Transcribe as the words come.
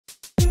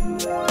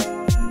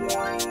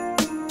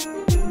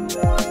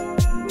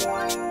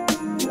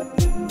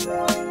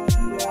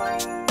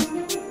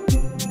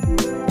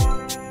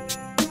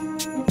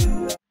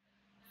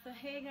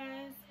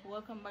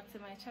welcome back to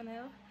my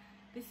channel.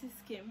 This is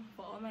Kim.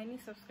 For all my new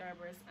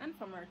subscribers and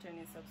for my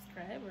returning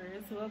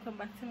subscribers, welcome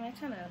back to my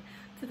channel.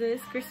 Today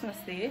is Christmas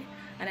Day,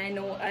 and I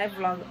know I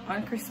vlog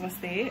on Christmas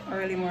Day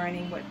early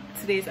morning, but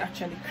today is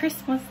actually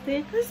Christmas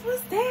Day.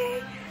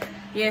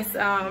 Yes,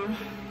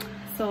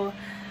 so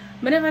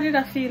whenever did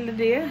I feel the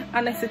day,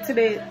 and I said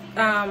today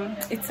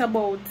it's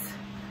about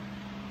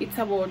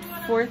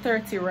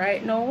 4:30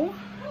 right now,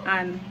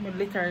 and I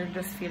literally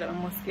just feel that I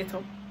must get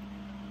up.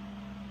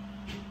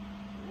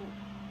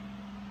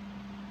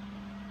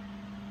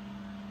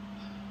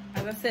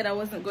 As I said, I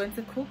wasn't going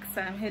to cook,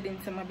 so I'm heading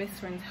to my best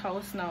friend's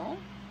house now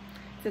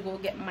to go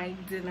get my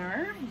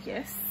dinner.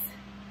 Yes,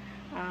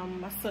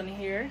 my son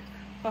here.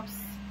 Pops,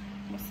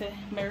 I say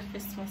Merry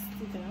Christmas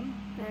to them.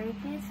 Merry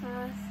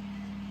Christmas.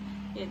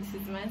 Yeah, this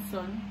is my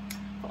son.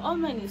 For all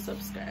my new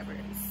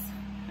subscribers.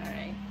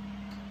 Alright.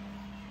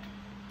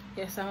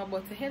 Yes, I'm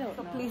about to head out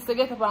now. Please to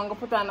get up and go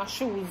put on our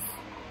shoes.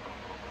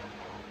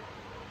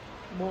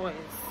 Boys.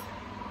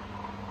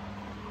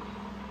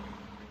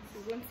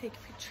 We're going to take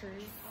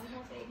pictures. I was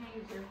going to say you can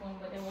use your phone,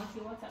 but then once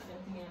you WhatsApp them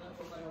to me, I don't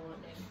think I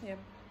want them. Yep.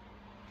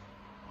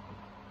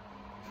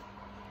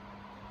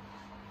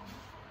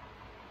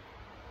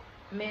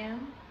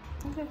 Ma'am?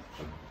 Okay.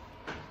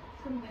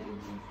 Somebody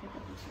needs to take a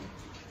picture.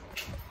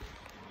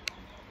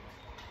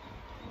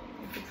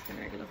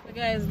 So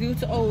guys, due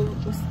to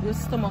our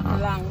stomach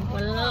long,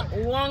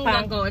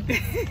 One go out. We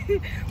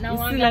still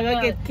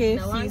gonna get KFC,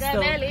 so I'm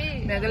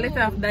gonna let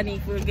off Danny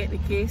to get the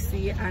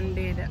KFC and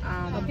then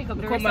pick up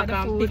the come rest back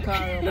of the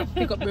and food.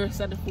 pick up the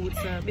rest of the food.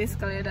 So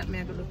basically that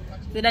me gonna do.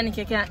 So Danny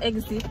can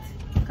exit,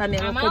 come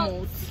here, come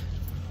out.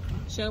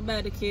 She'll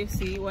buy the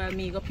KFC while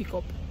me go pick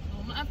up.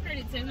 After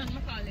the time, I'm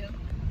gonna call you.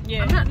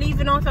 Yeah. I'm not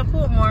leaving out of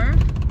Portmore,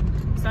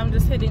 so I'm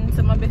just heading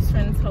to my best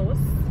friend's house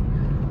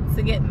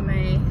to get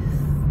my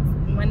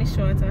money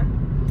shorter.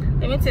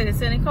 Let me tell you,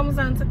 so when it comes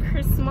down to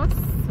Christmas,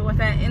 what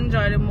I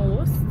enjoy the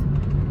most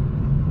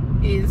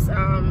is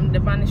the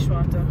Banish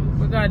water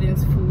regarding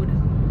food.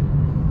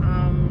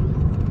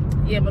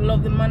 Yeah, but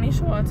love the Banish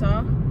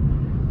water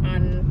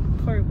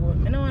and curry goat.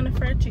 I don't want a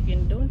fried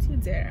chicken. Don't you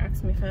dare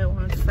ask me if I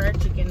want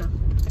fried chicken.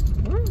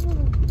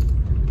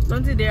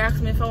 Don't you dare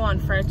ask me if I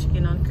want fried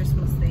chicken on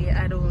Christmas Day.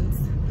 I don't.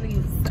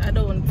 Please, I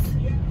don't.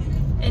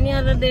 Any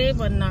other day,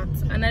 but not.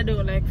 And I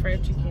don't like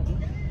fried chicken.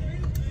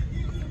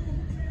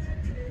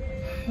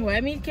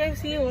 Why me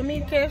KFC? Why me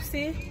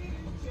KFC?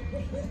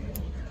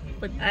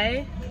 But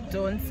I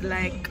don't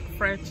like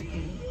fried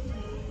chicken.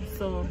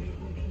 So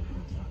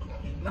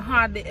I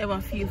hardly ever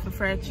feel for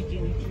fried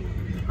chicken.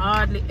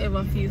 Hardly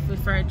ever feel for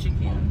fried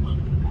chicken.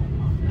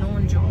 No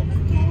joke.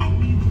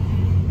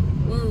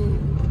 Woo.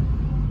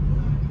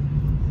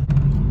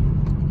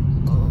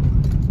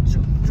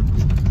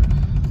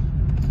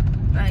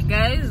 Like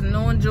guys,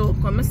 no joke.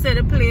 When I say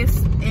the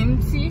place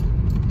empty,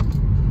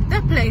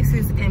 the place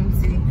is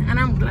empty, and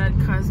I'm glad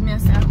because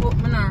I hope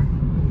I'm not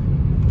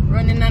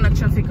running out of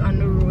traffic on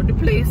the road. The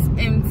place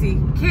empty.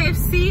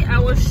 KFC, I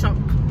was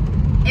shocked.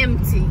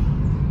 Empty.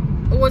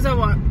 It was a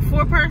what?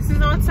 4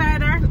 persons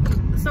outside or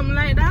something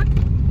like that?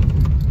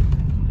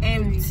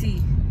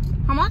 Empty.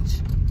 How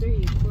much?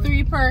 3.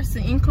 3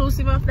 persons,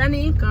 inclusive of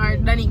Danik, or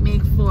Danik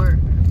make 4?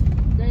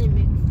 Danik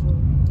make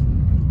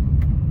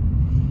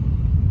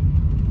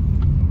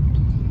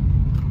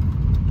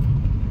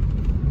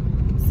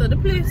 4. So the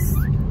place,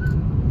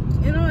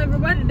 you know,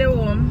 everybody they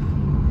home,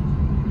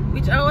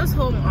 which I was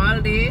home all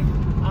day,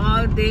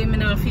 I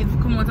never feel to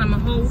come out of my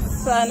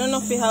house. So I don't know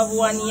if we have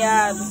 1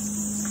 yard.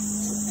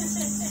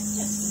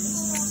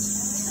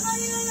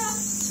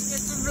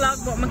 Get the vlog,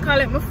 but I call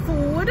it my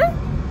food.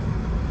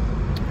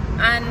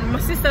 And my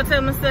sister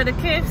tell me that the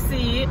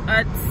KFC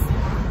at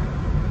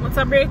what's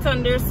a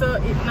Brayton there, so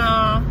it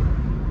now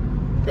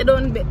they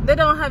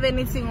don't have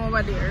anything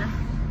over there.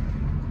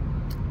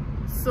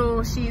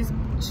 So she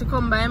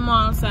come by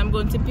mall, so I'm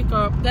going to pick her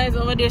up. Guys,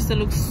 over there still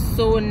looks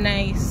so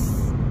nice.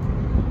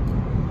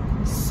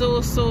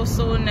 So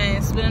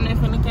nice. We don't know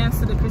if you can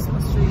see the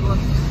Christmas tree, but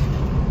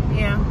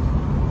yeah.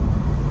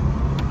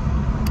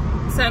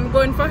 So I'm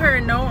going for her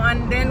now,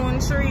 and then when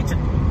she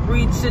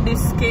reach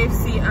this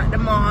KFC at the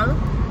mall,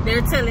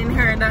 they're telling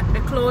her that the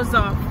closed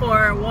off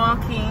for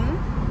walking,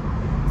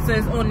 so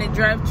it's only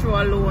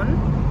drive-through alone.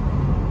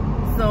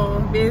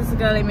 So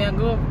basically me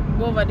go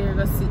over there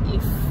to see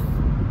if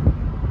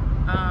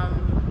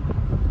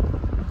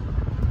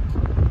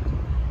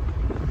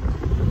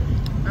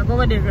I'll go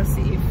over there to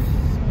see if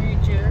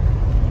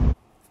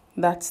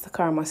that's the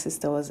car my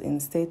sister was in.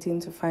 Stay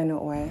tuned to find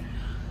out why.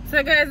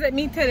 So guys, let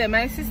me tell you,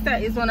 my sister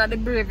is one of the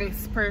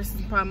bravest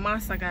persons for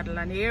Master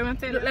Gadland. You hear me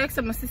tell you? Look like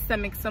my sister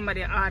makes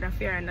somebody order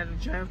for her and the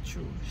drive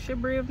through. She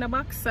brave in the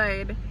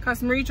backside.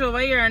 Cause me reach over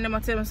here and them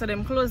tell me so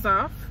them close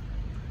off.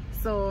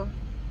 So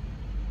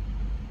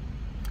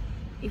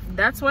if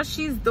that's what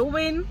she's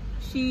doing,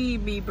 she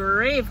be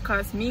brave,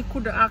 cause me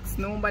could ask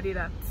nobody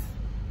that.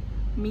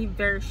 Me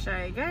very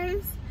shy,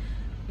 guys.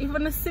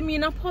 Even you see me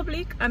in a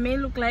public, I may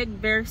look like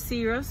very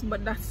serious,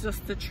 but that's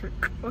just the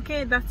trick.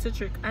 Okay, that's the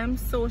trick. I'm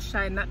so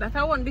shy. Not that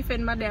I won't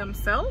defend my damn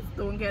self.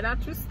 Don't get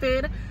that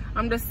twisted.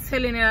 I'm just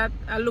telling you that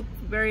I look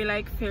very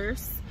like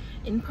fierce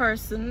in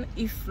person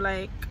if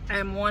like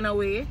I'm one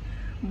away.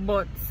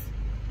 But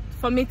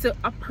for me to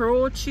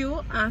approach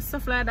you and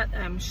stuff like that,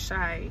 I'm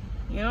shy.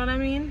 You know what I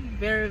mean?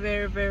 Very,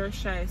 very, very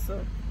shy.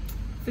 So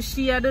for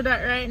she, I do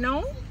that right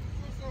now.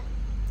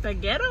 The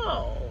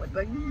ghetto.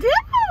 The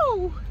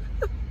ghetto.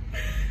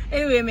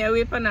 Anyway, me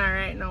away from her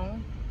right now.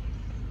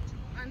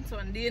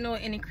 Anton, do you know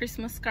any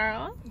Christmas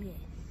carol? Yes.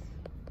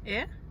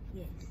 Yeah?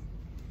 Yes.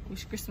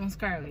 Which Christmas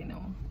carol you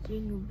know?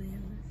 Jingle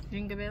bells.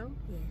 Jingle bell?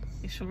 Yes.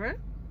 You sure?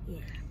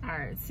 Yes.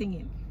 Alright, sing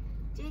it.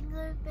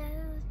 Jingle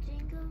bells,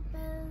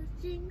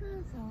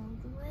 jingles all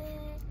the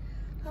way.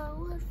 Oh,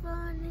 what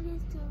fun it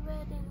is to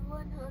ride in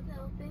one horse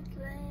open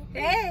sleigh.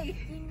 Hey!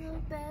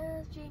 Jingle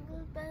bells,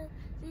 jingles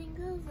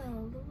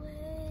all the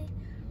way.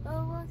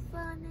 Oh, what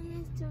fun it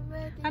is to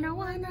ride in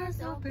one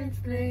horse open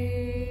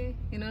sleigh.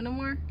 You know no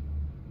more?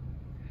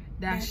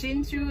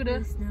 Dashing through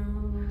the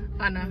snow.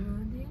 Anna.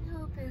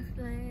 Open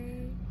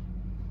sleigh.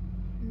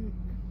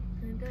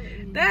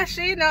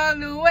 Dashing all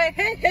the way.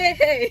 Hey, hey,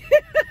 hey.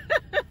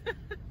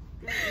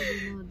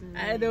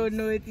 I don't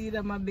know it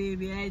either, my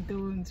baby. I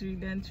don't,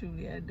 really and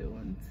truly, I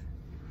don't.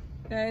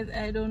 Guys,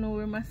 I don't know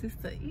where my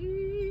sister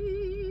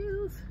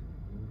is.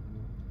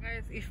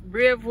 Guys, if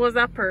Brave was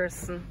a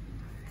person,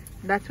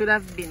 that would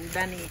have been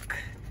Danik.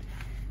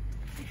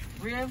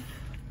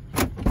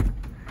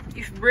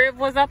 If Brave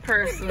was a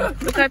person,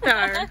 look at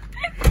her.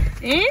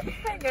 Eh?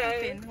 Hi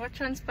guys. What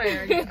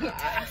transpired?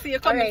 I see you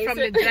coming from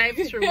the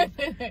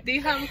drive-thru. Do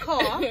you have a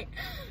car?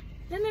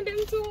 None of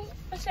them too.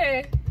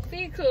 Sure.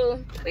 Vehicle.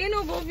 We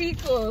know about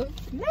vehicle.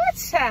 Not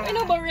shy. We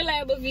know about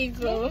reliable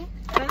vehicle.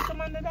 And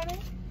some under that?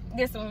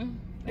 This one.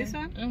 This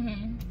one?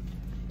 Mm-hmm.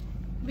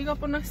 Big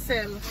up on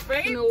yourself.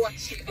 Right? You know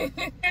what?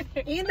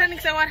 You don't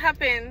say what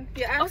happened.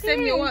 You asked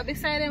them you what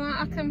beside them and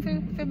ask them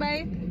to buy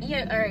it?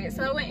 Yeah, alright.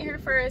 So I went here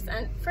first,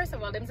 and first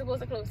of all, them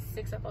supposed to close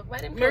 6 o'clock.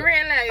 But them I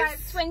realize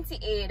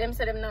 5:28. Them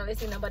said them not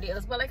letting nobody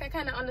else. But like I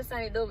kind of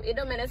understand it. Though it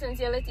don't make sense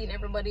you're letting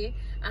everybody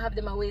and have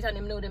them await and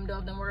them know them don't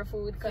have them more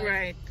food. Cause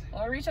right.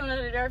 when I reach out to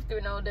the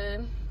drive-thru now,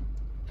 the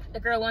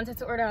girl wanted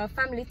to order a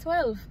family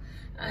 12,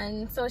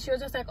 and so she was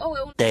just like, oh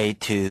well. Day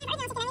 2.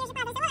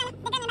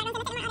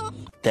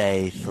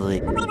 Day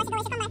 3.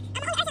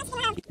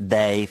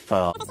 Day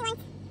 4.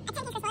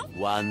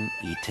 1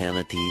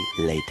 eternity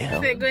later.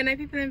 So you're going to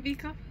people in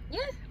vehicle? Yeah.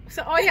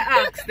 So all you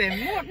asked them?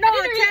 No,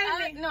 tell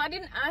me. No, I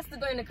didn't ask to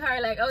go in the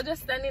car. Like I was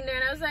just standing there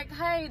and I was like,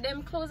 hi,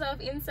 them close off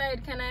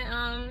inside. Can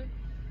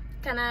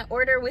I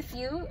order with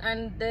you?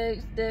 And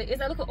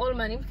it's a little old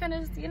man. He kind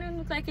of, you know,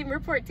 look like him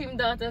report to him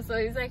daughter. So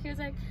he was like,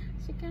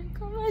 she can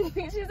come on.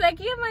 She's like,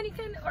 yeah man, you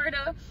can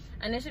order.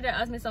 And then she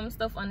asked me some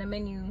stuff on the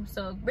menu.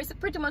 So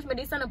pretty much when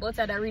they stand up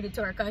outside, I read it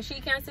to her because she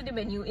can't see the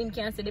menu, him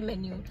can't see the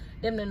menu.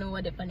 Them don't know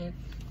what they're on it.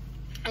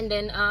 And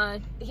then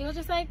he was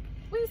just like,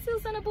 we still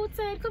stand up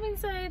outside, come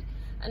inside.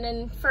 And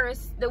then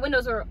first the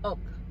windows were up,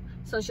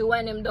 so she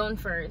wind them down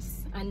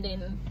first, and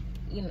then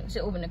you know she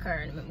opened the car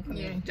and let me come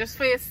in. Just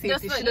for your safety.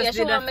 Just for, she just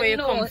did that for your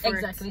comfort.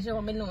 Exactly, she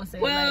want me to know. So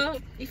well,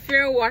 like, if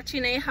you're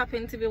watching and you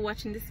happen to be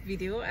watching this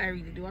video, I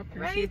really do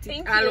appreciate it.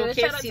 Thank Hello, you.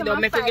 Shout out KFC, to don't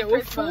my make us get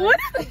with food.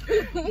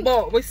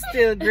 But we're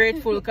still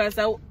grateful because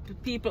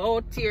people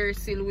out here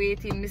still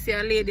waiting. Me see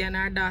a lady and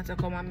her daughter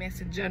come and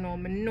message you know. I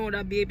know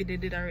that baby they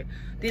did already.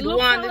 They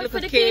want the little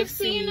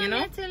KFC, you know.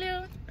 I tell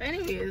you.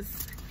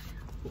 Anyways.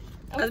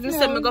 As I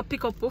said, I'm going to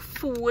pick up with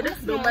food.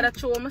 Don't bother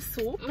throw my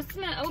soup.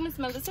 I want to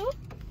smell the soup.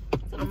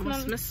 I'm going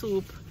to smell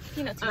soup.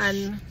 Peanuts.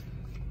 And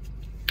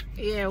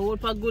yeah, all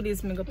for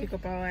goodies I'm going to pick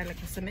up a while.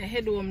 Like I said, I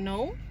head home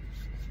now.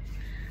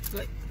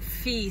 Like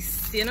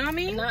feast, you know what I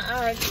mean? Not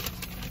hard.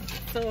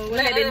 So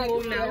we're heading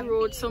home now.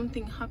 Road,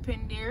 something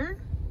happened there.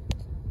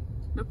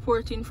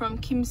 Reporting from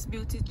Kim's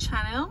Beauty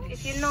channel.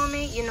 If you know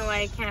me, you know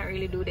I can't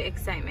really do the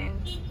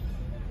excitement.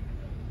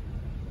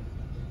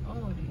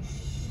 Oh,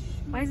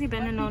 Why is he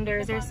bending on there?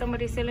 Is there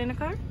somebody still in the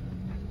car?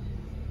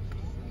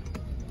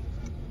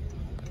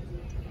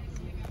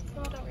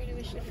 I don't really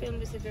wish to film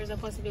this if there's a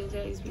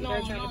possibility that we are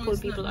trying to pull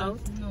people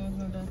out. No, it's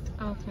not that.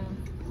 Okay.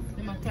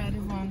 I'm a tidy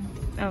one.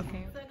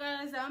 Okay. So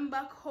guys, I'm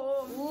back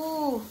home.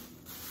 Ooh.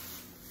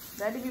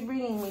 Daddy be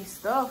bringing me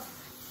stuff.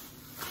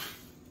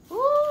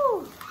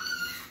 Woo!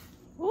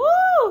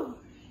 Woo!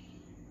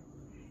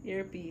 You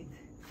repeat.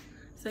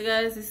 So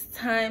guys, it's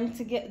time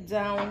to get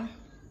down.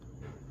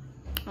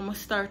 I'm gonna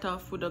start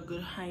off with a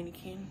good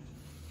Heineken.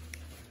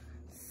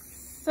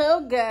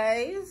 So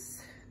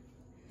guys,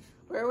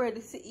 we're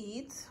ready to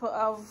eat. We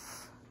have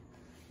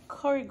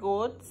curry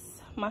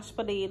goats, mashed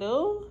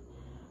potato.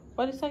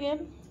 What is it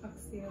again?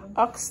 Oxtail.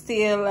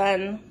 Oxtail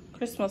and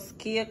Christmas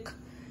cake.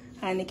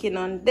 Heineken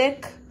on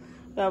deck.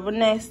 We have a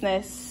nice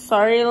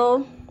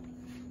sorrel.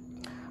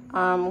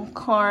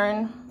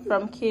 Corn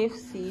from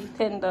KFC,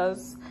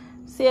 tenders.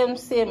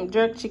 Same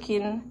jerk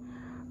chicken.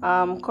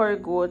 Curry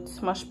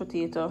goat, mashed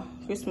potato,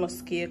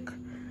 Christmas cake.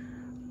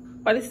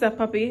 What is that,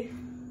 puppy?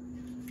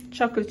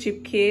 chocolate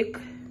chip cake,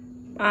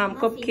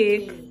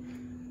 cupcake.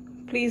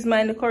 Please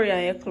mind the curry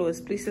on your clothes.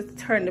 Please just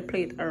turn the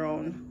plate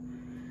around.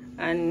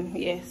 And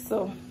yes,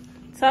 so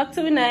talk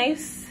to me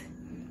nice.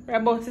 We're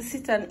about to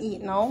sit and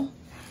eat now.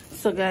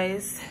 So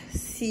guys,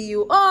 see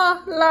you.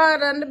 Oh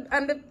Lord,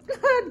 and the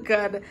Lord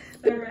God,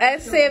 I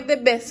saved the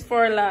best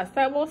for last.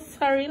 Talk about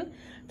Cyril.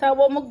 Talk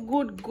about my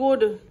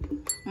good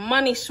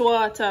manish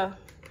water.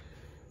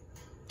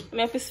 I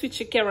have to switch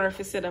the camera if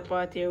you say that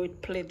part here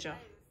with pleasure.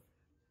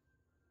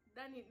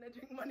 Danny, don't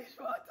drink manish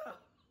water.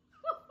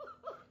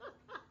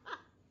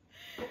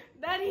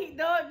 Danny,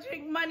 don't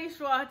drink manish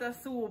water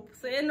soup.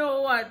 So you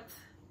know what?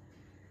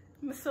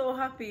 I'm so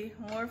happy.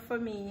 More for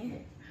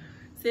me.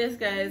 So yes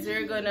guys,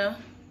 we're gonna,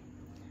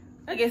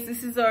 I guess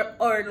this is our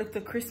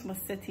little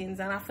Christmas settings,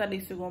 and after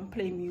this we're gonna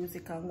play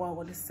music and go out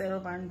with the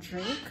self and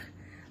drink.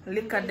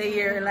 Look at the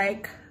year,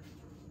 like,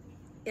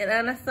 you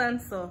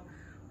understand? So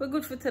we're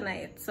good for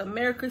tonight. So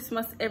Merry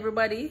Christmas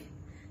everybody.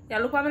 You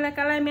look at me like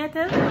a lie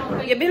meter?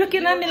 You be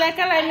looking at me like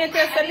a lie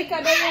meter. So look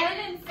at the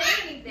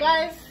year.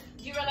 Guys,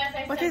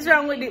 what is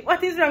wrong with it?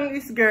 What is wrong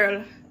with this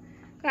girl?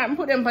 Come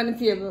put them on the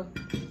table.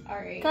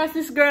 Alright. Cause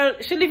this girl,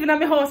 she live in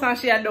my house and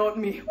she adopted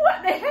me.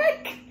 What the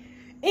heck?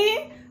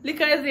 Eh?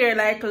 Look at his ear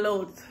like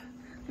loads.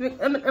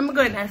 I'm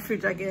going in the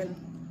fridge again.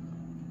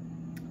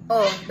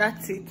 Oh,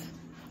 that's it.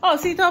 Oh,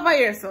 see it over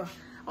here, so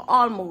I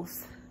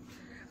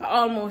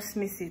almost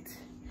miss it.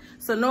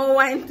 So no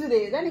wine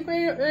today. Danny, go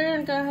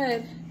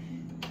ahead.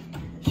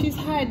 She's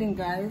hiding,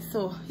 guys.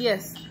 So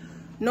yes,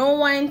 no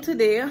wine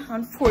today,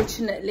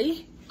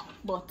 unfortunately.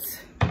 But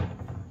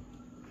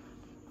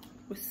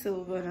we're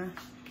still gonna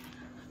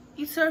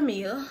eat our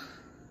meal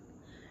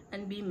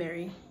and be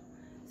merry.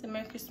 So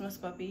Merry Christmas,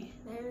 puppy.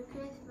 Merry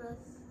Christmas.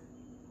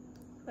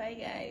 Bye,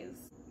 guys.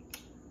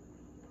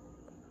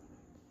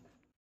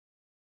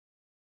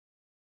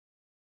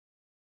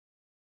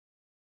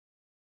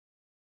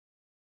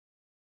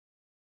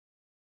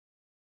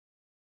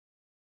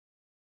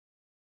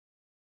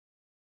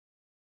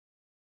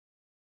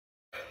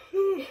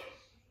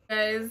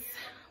 Guys,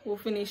 we'll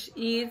finish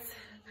eat,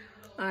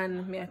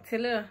 and me I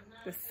tell you,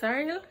 the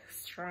cereal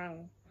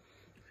strong,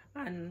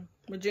 and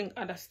we drink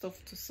other stuff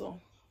too. So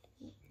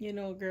you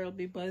know, girl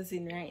be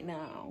buzzing right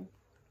now.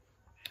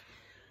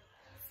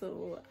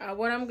 So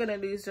what I'm gonna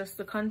do is just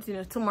to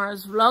continue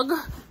tomorrow's vlog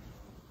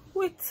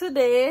with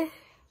today.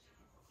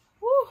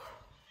 Woo.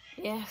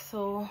 Yeah,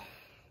 so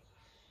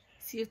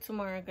see you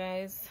tomorrow,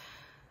 guys.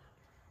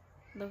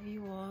 Love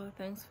you all.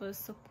 Thanks for the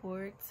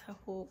support. I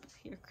hope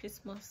your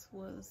Christmas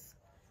was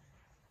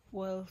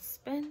well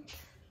spent,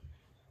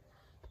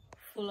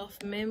 full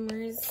of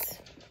memories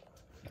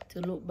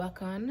to look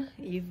back on,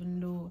 even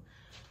though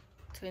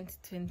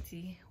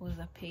 2020 was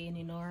a pain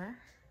in our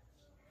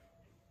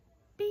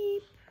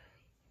beep,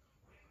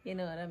 you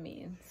know what I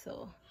mean.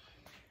 So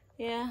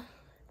yeah,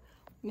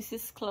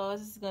 Mrs.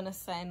 Claus is gonna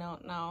sign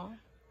out now.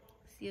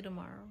 See you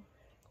tomorrow.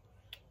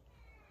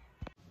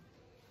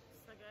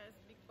 So guys,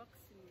 big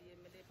boxing day,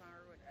 me dey on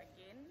road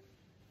again.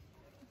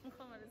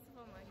 Come on, this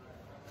for my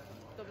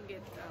come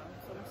get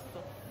some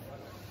stuff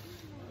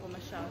for my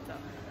shelter,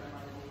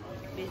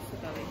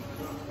 basically.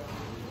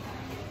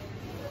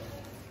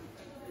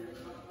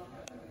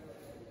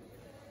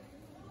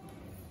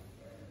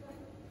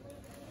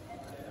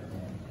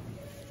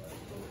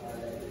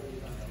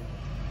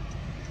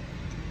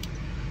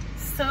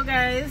 So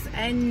guys,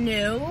 I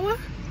know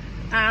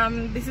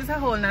this is a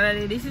whole nother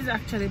day. This is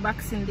actually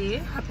Boxing Day.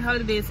 Happy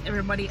holidays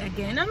everybody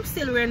again. I'm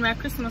still wearing my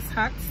Christmas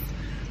hat,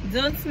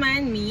 don't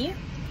mind me.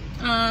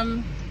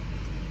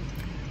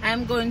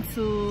 I'm going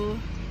to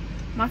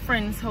my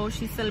friend's house.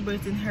 She's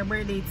celebrating her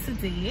birthday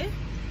today,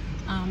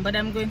 but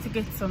I'm going to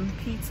get some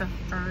pizza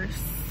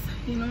first.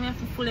 You know, you have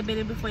to full a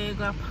belly before you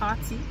go a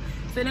party.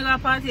 So when you go a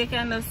party, you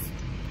can just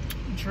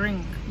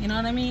drink, you know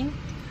what I mean?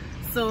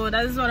 So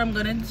that is what I'm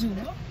gonna do.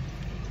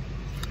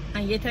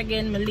 And yet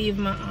again, I leave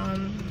my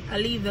I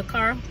leave the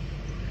car,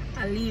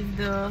 I leave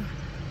the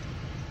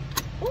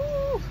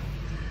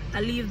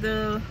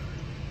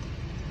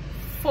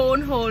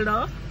phone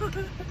holder.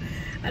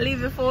 I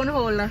leave the phone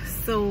holder.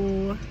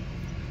 So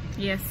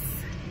yes,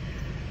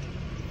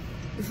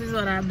 this is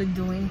what I'll be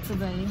doing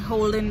today,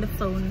 holding the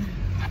phone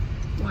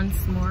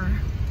once more.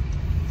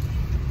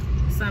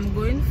 So I'm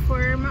going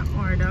for my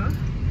order.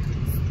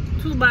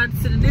 Too bad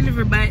to the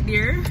delivery bike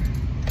there,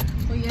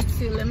 but yet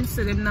still let me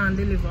see them not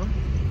deliver.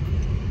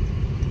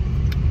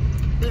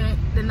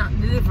 They're not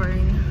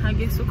delivering. I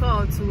guess we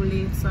called too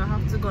late, so I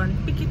have to go and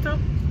pick it up.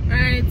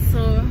 Alright,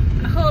 so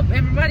I hope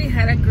everybody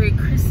had a great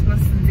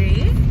Christmas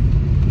day.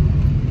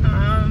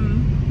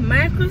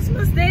 My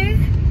Christmas day,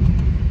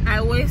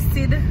 I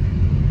wasted.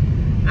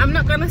 I'm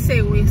not gonna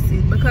say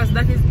wasted, because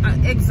that is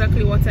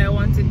exactly what I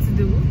wanted to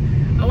do.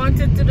 I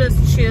wanted to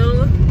just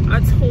chill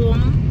at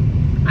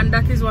home, and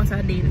that is what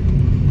I did.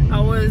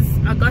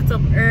 I got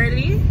up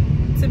early,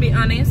 to be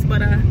honest,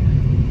 but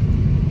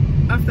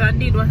after I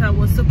did what I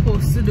was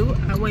supposed to do,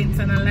 I went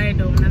and I lied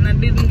down, and I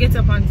didn't get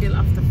up until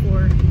after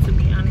 4, to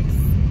be honest.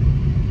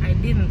 I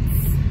didn't.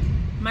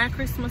 My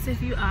Christmas, if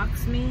you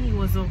ask me, it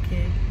was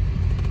okay.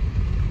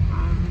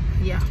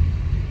 yeah,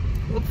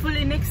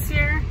 hopefully next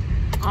year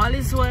all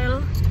is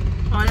well,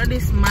 all of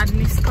this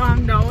madness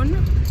calm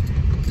down,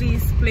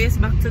 please place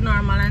back to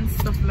normal and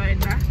stuff like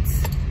that.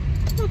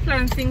 We'll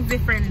plan things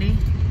differently,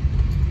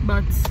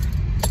 but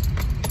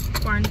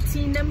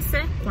quarantine them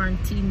say,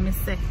 quarantine me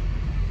say.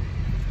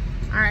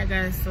 Alright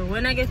guys, so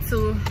when I get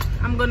to,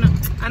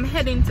 I'm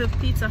heading to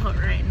Pizza Hut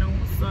right now,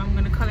 so I'm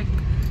gonna collect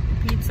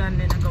the pizza and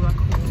then I go back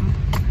home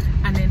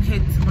and then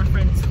head to my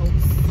friend's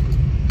house.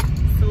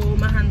 So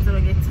my hands are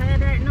gonna get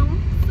tired right now.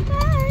 So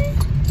bye.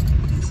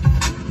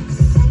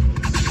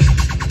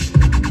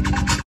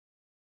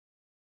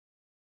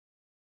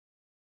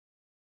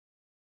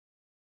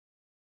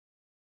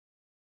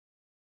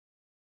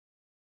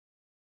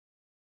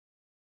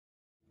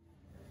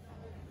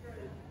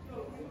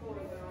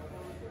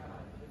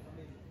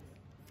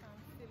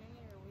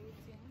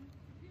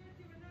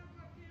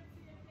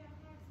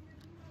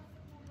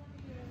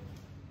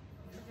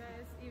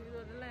 Even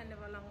though the line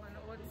never long on the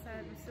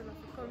outside, we still have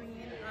to coming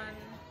in, and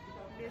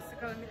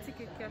basically my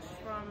ticket cash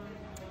from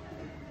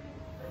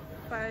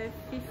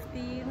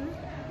 5:15.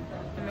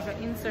 I'm gonna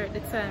insert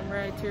the time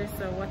right here,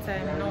 so what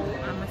time now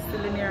I'm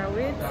still in here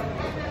wait.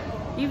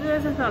 Even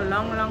though it's not a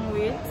long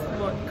wait,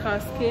 but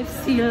cause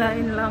KFC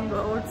line longer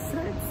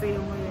outside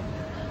same way.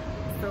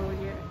 So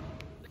yeah.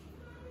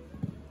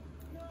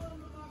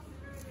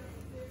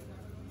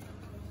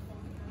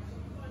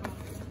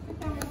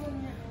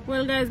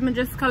 Well guys, I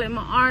just collect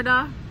my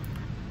order.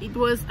 It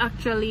was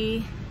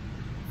actually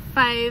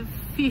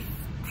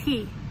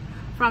 5:50.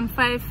 From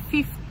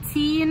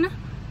 5:15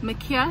 my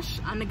cash,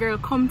 and the girl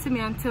come to me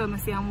and tell me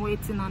say I'm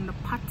waiting on the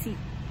patty,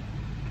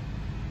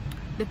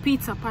 the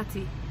pizza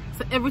patty.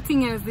 So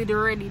everything else did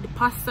ready, the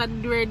pasta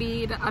did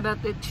ready,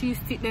 the cheese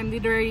stick them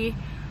did ready,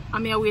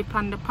 and me I wait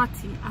on the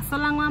patty. And so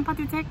long one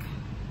patty take,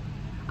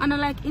 and I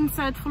like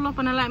inside full up,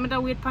 and I like me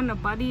to wait on the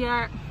body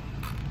or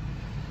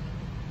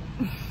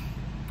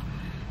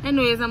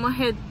anyways, I'm gonna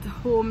head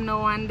home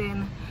now and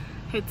then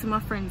head to my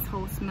friend's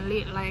house. I'm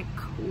late like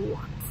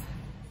what?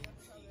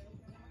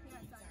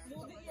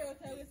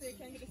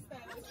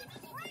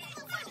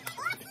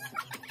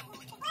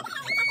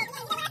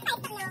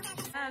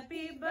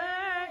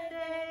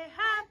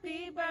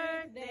 Happy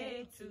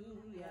birthday to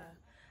ya.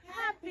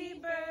 Happy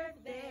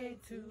birthday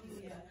to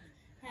ya.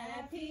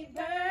 Happy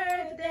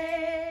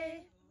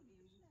birthday.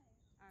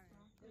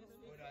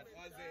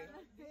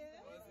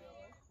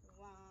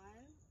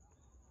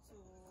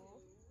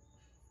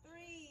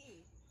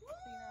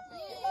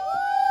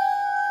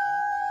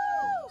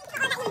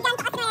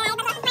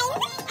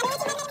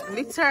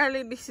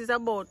 Literally, this is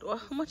about how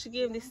much you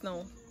gave this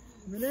now?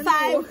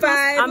 5.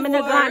 I'm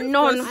gonna got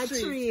none.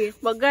 3.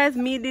 But guys,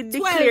 me did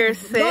declare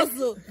say.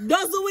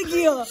 Dozen we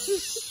give.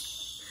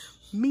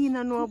 Me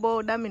no know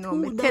about that. Me know.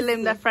 Me tell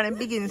them that from the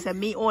beginning. Say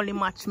me only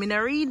match. Me no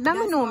read that.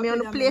 Me know. Me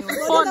only play for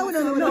fun.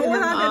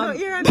 No.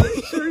 She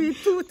read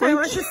 2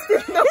 times.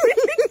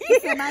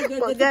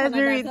 But guys,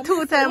 me read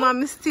 2 times.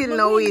 I'm still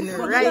no win.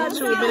 Right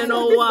through. Me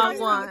know what one.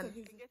 One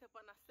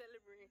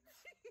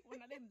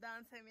of them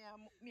dance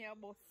me a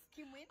boss.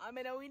 I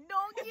mean, we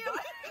don't give.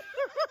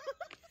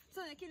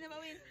 So you can never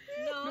win.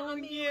 No,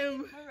 don't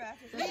give.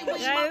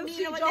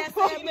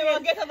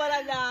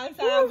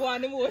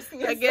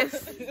 I guess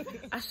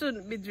I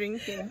shouldn't be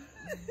drinking.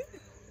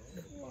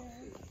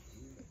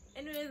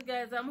 Anyways,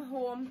 guys, I'm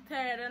home,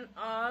 tired and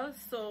all.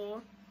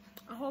 So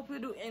I hope you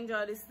do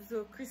enjoy this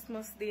little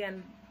Christmas Day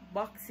and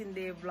Boxing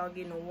Day vlog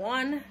in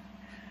one.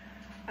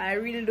 I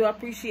really do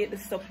appreciate the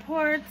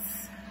support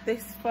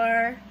this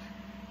far.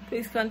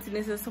 Please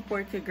continue to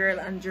support your girl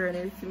and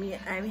journey with me.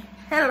 I'm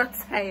hella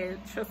tired,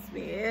 trust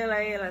me,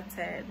 hella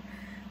tired.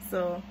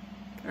 So,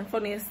 and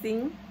funniest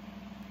thing,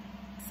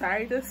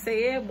 sorry to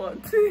say it, but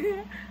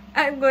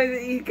I'm going to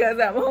eat because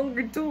I'm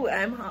hungry too.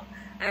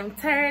 I'm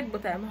tired,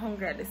 but I'm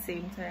hungry at the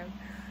same time.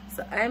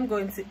 So I'm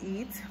going to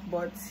eat,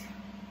 but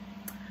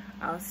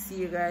I'll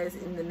see you guys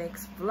in the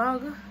next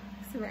vlog.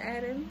 See my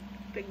Adam,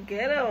 the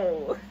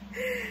ghetto.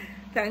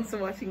 Thanks for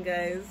watching,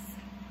 guys.